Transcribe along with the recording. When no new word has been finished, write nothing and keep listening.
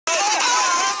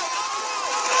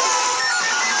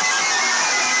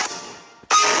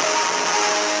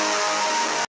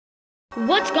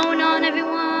What's going on,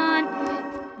 everyone?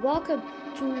 Welcome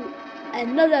to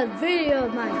another video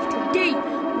of mine. Today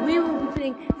we will be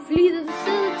playing Flee the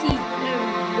Facility in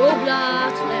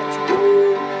Roblox. Let's go.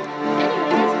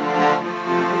 Anyways,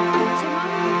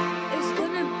 tomorrow is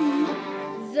gonna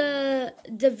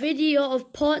be the video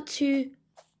of part 2,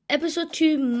 episode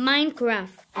 2,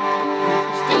 Minecraft. So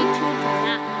stay tuned to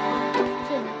that.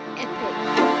 It's epic.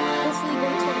 Hopefully go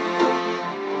to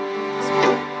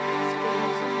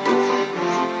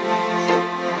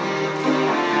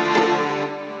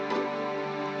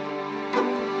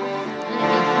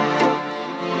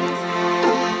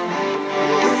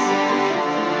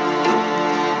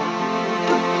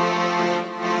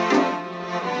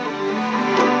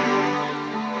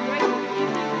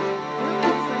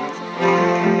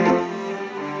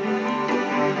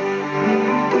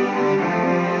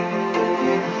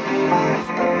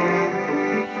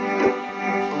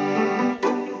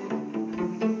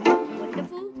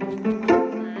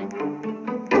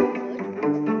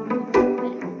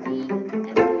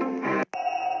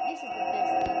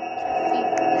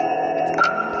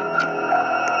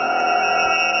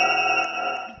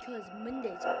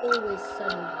always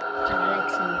sunny, and I like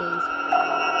sunny days.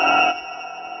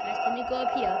 Guys, can you go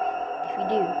up here? If you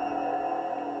do,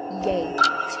 yay.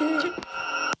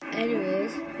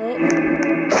 Anyways,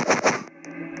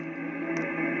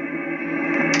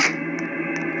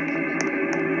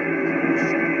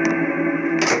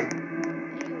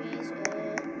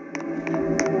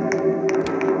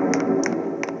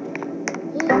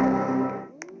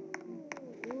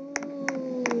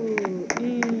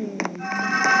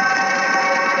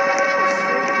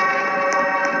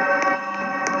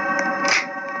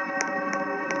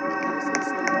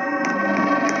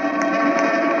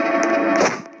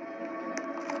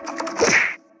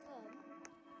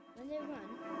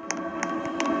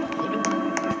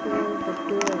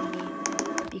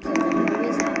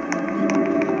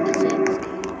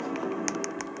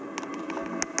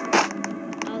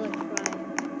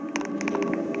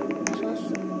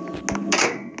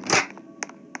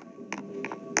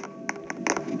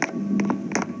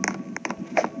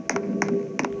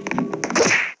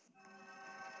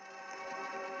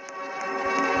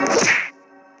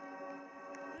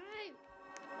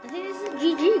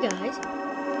 GG, guys.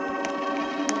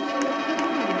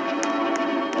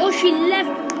 Oh, she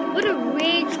left. What a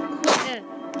rage quitter.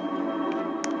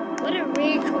 What a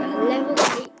rage quitter. Level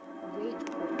 8 rage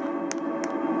quitter.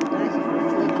 Guys, if you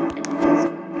flick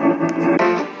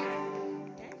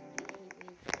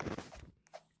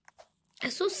and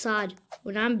it's so sad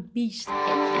when I'm beast. It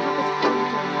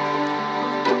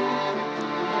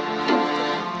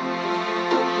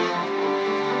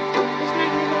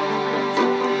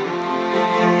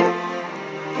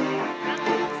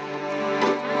happens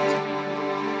every time.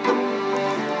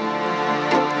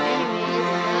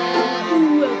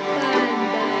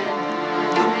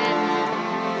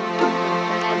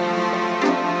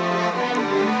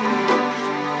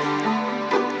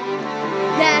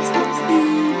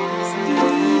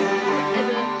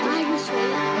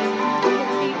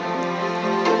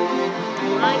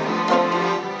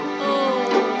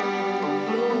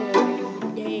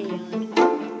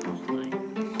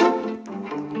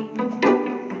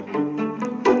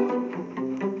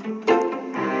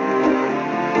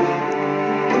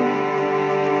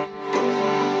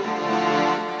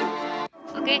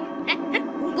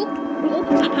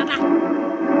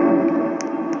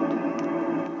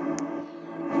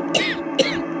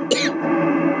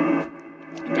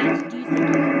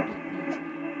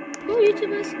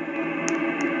 YouTubers?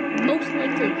 Most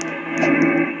likely.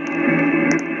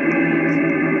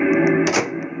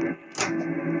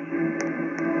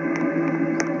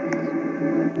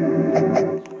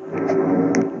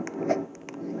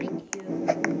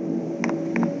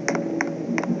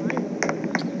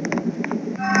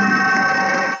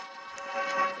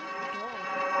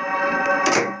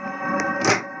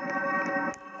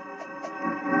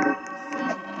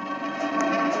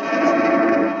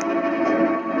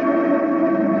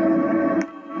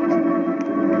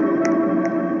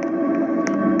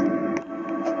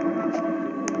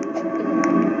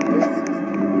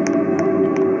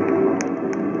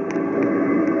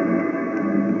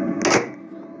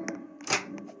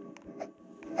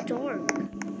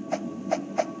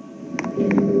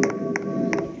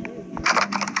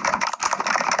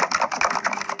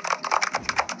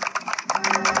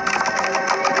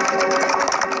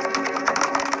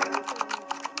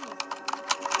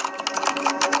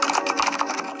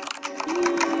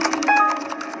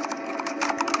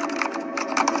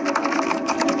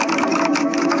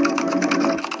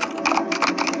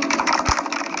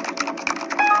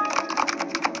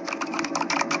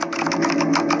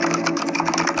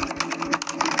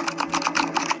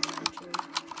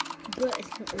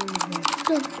 Dun,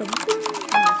 dun, dun.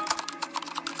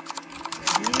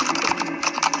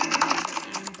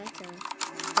 I'm better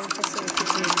than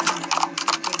facility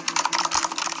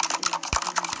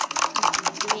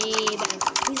way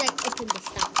better. He's like up in the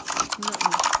stats, not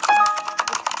me.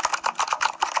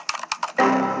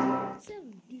 I'd say I'm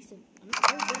decent.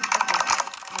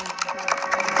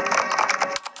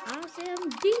 I'll say I'm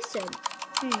decent.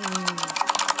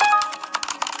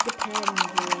 Depends,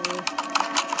 really.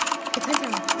 Depends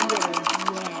on I'm feeling,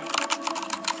 yeah.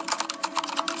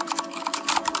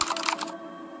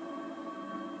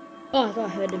 Oh, I thought I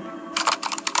heard him.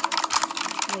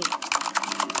 Wait.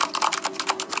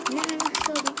 Nah,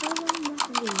 so the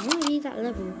why is that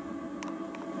level?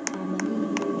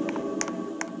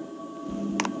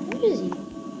 Where is he?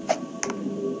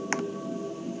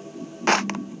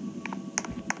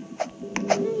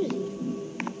 Where is he?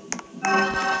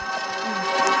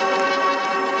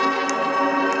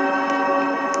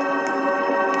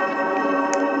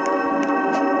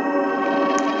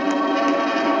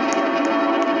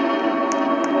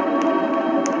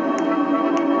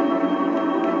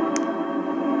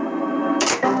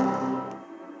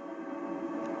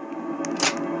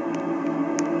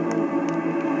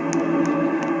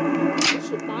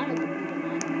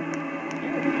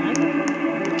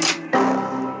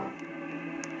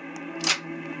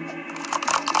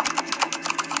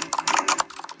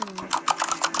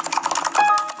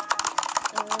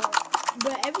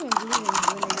 But everyone's leaving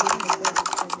when I do my work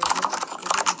because I did that.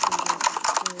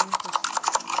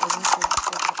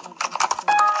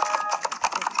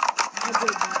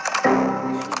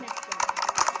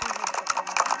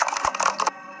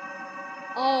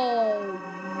 Oh,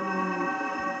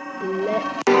 let.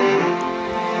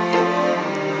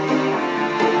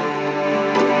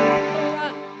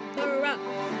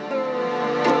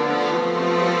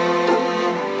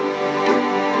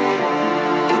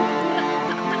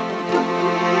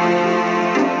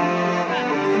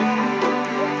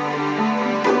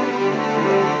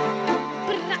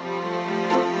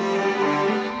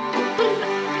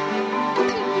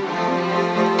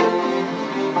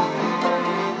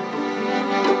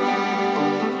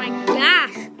 Oh my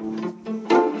gosh!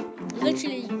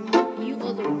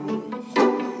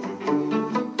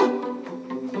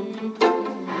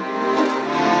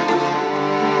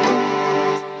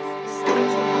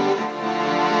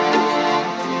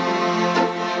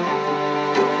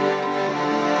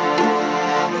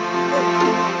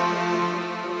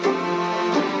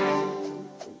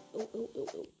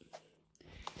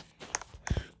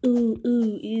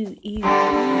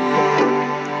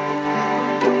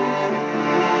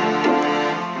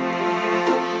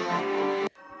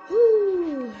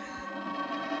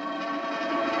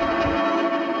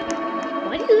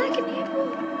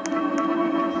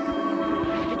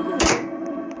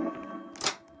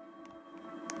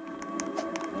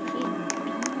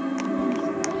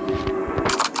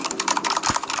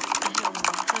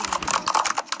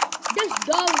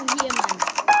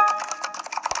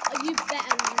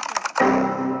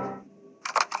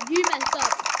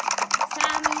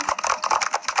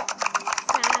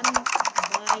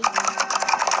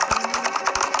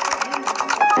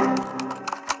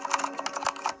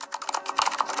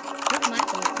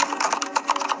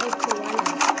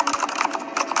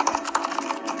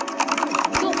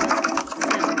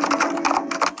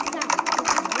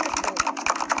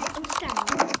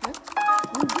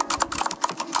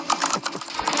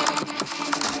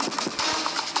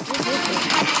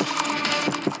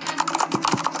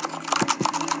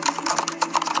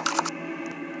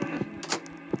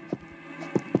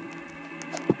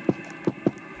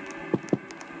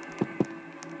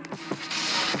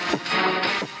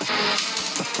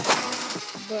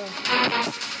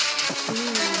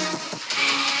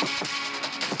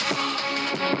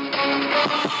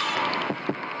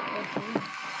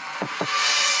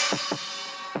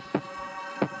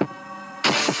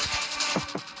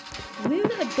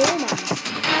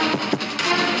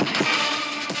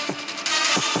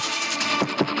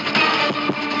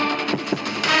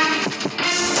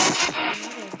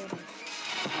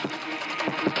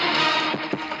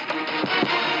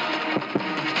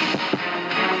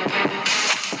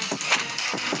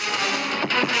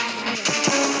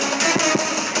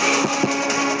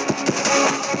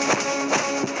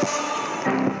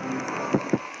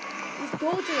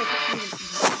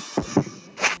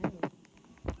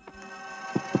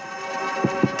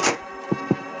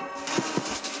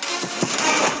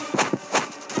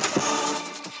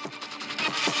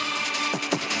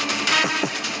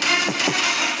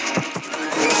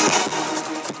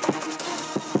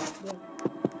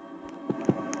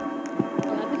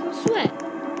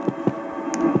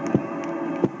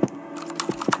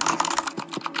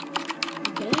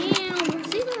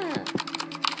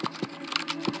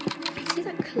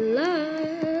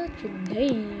 We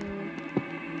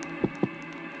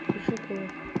should go.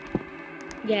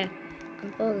 Yeah,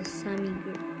 I'm for the Sammy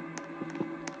group.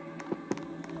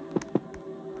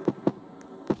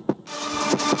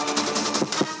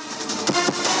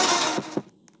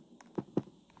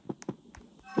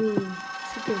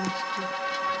 Super risky.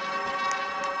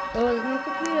 Oh, there's no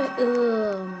computer.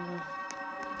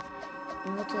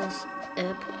 What is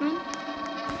airport man?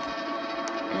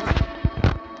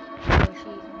 She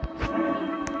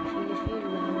literally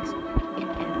lands in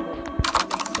airport.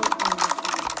 That's so unlucky.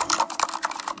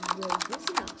 Whoa, what's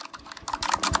that?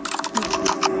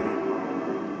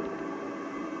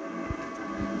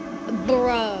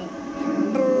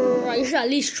 Bruh, you should at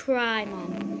least try, man.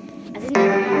 I think.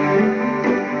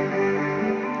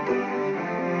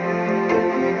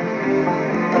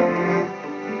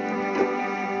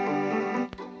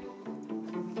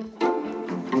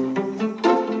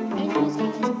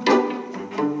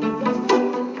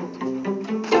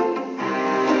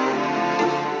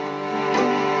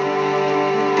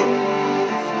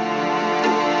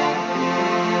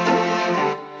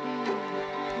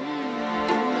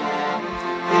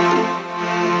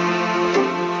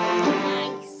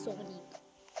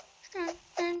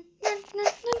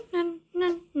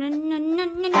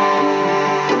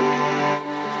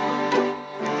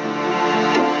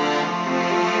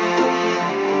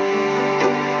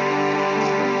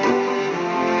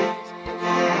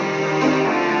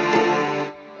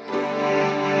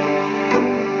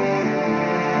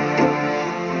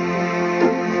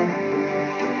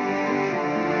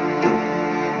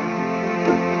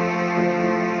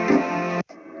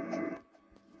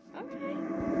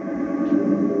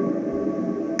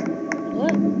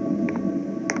 What?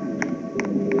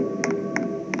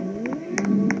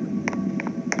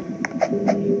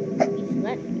 He's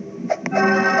left.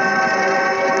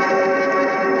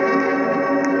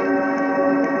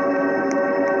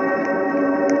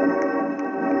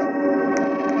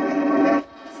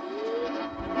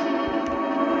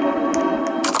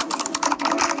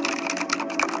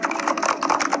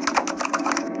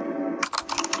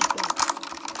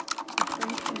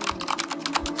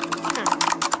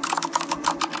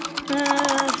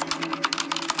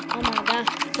 Oh my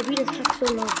gosh, the video took so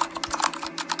long.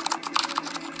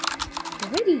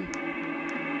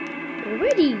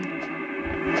 Already.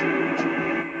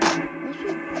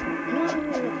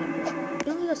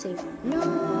 No, save. No.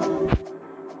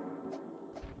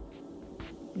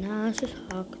 Nah, it's just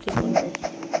hard to do this.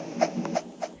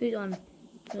 Who's on?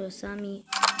 Sammy.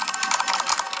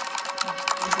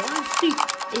 One suit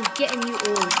is getting you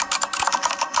all.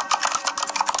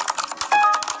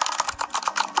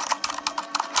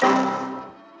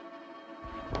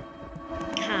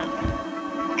 Cap.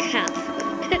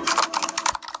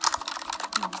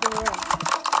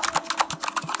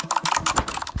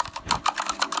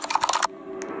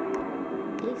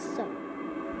 It's so.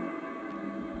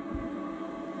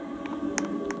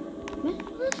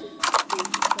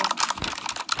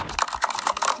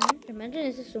 Imagine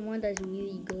this is someone that's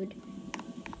really good,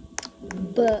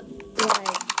 but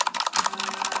like.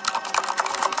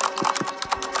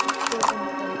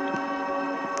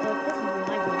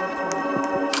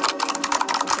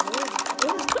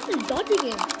 Dodging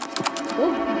him.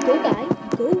 Go guy.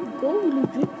 Go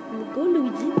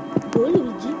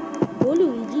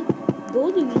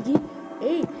Luigi.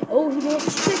 Hey, oh, he knows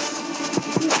the trick.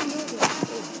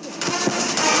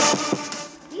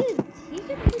 He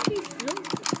can literally float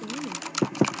to me.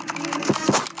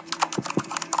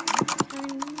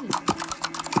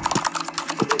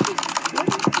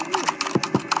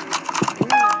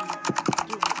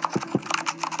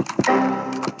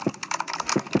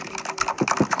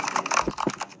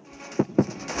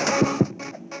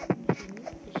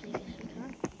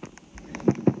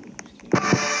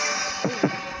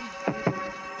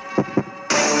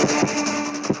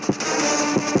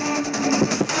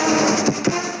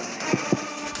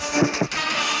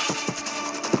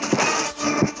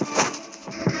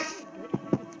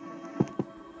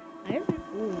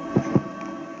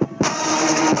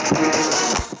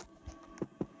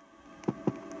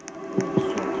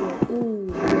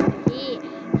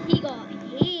 He got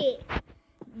hit.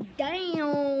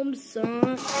 Damn,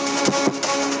 son.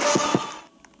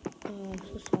 Oh, I'm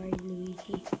so sorry,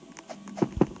 Luigi.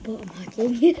 But I'm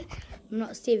hacking. I'm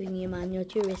not saving you, man. You're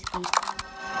too risky.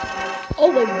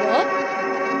 Oh, wait, what?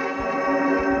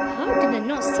 How did I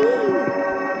not see you?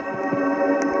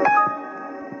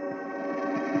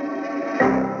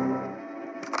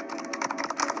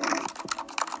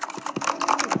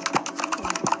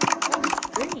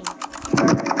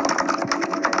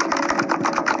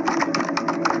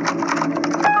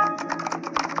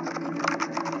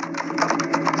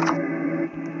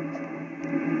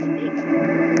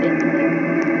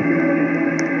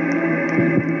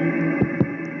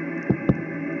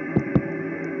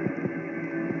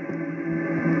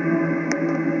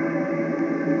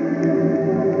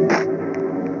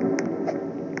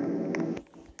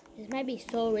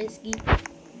 risky.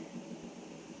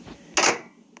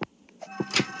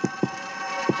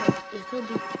 It could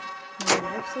be my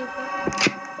lifesaver.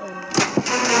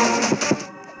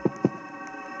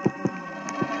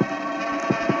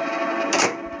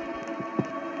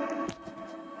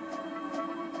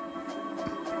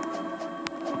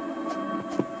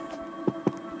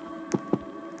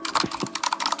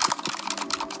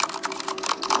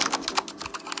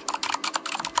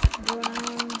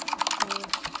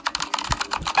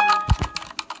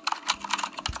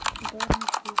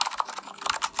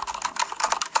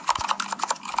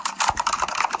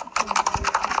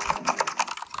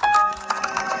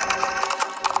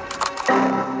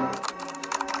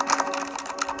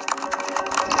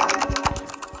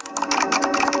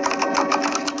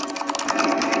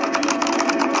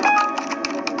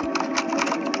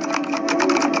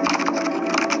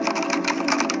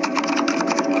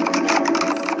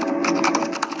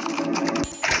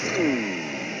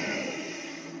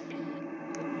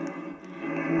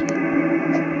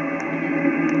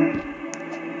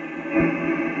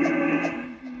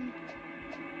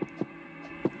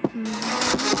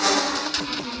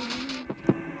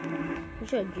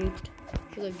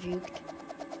 She got juked.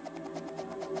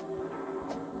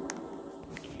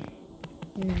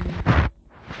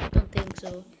 Don't think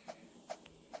so.